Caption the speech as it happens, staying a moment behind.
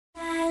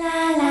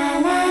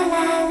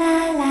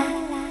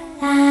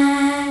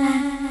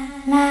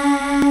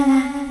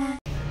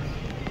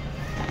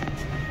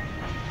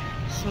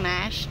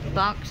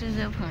boxes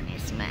of Honey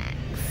Smacks.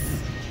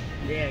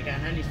 Yeah, I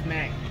got Honey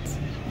Smacks.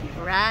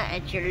 Right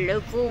at your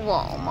local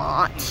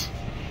Walmart.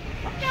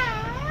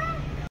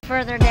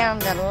 Further down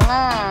the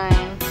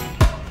line,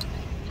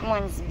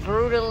 one's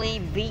brutally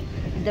beat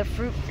the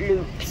Fruit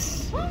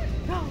Loops. What?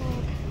 No,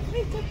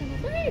 he's taking a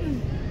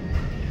baby.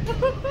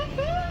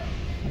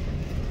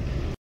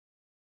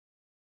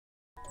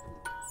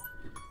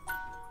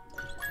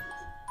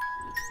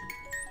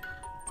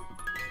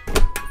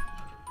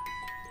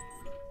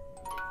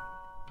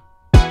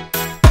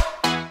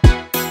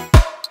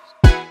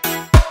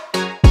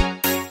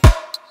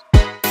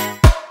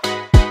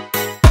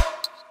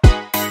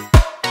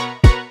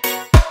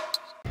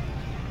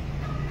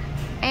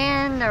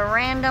 And the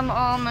random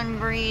Almond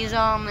Breeze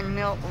almond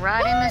milk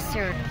right in the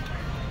cereal.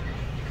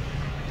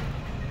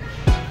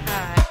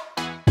 Alright.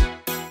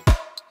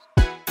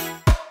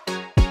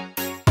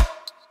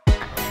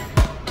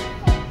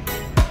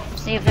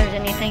 See if there's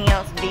anything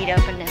else beat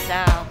up in this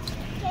aisle.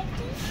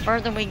 The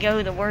further we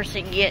go, the worse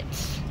it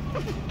gets.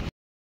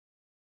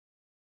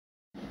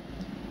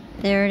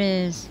 There it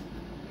is.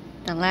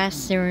 The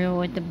last cereal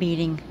with the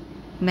beating.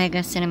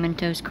 Mega Cinnamon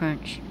Toast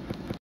Crunch.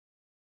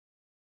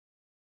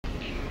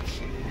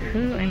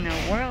 Who in the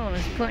world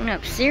is putting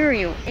up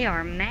cereal? They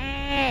are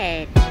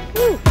mad.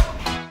 Woo.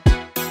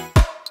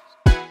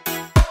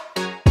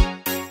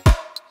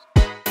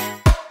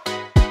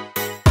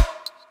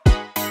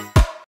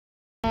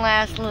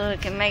 Last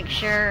look and make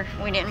sure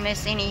we didn't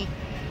miss any.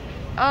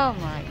 Oh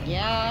my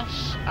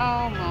gosh.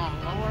 Oh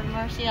my Lord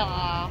mercy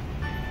Allah.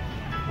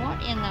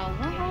 What in the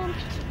world?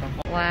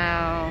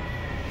 Wow.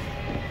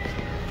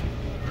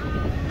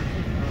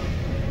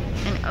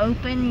 An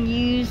open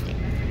used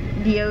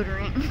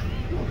deodorant.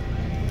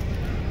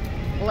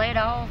 Let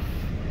off.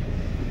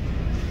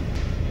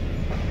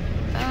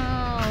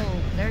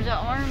 Oh, there's an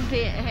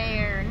armpit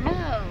hair.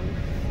 No.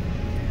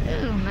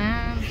 Ooh,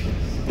 man.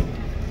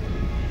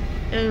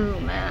 Ooh,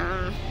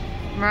 man.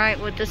 Right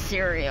with the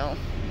cereal.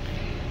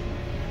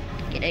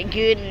 Get a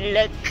good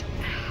look.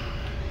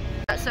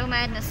 Got so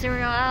mad in the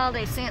cereal aisle,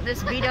 they sent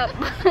this beat up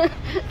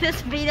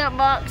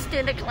box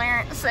to the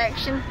clearance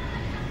section.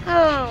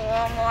 Oh,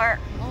 Walmart.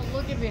 Oh,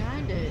 look at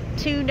behind it.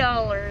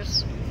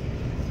 $2.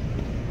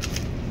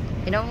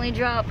 It only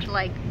dropped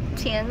like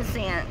 10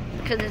 cents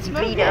because it's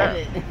beat up.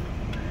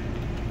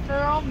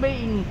 They're all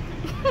beaten.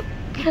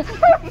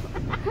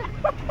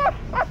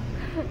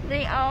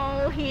 They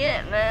all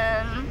hit,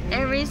 man.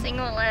 Every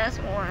single last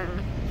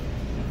one.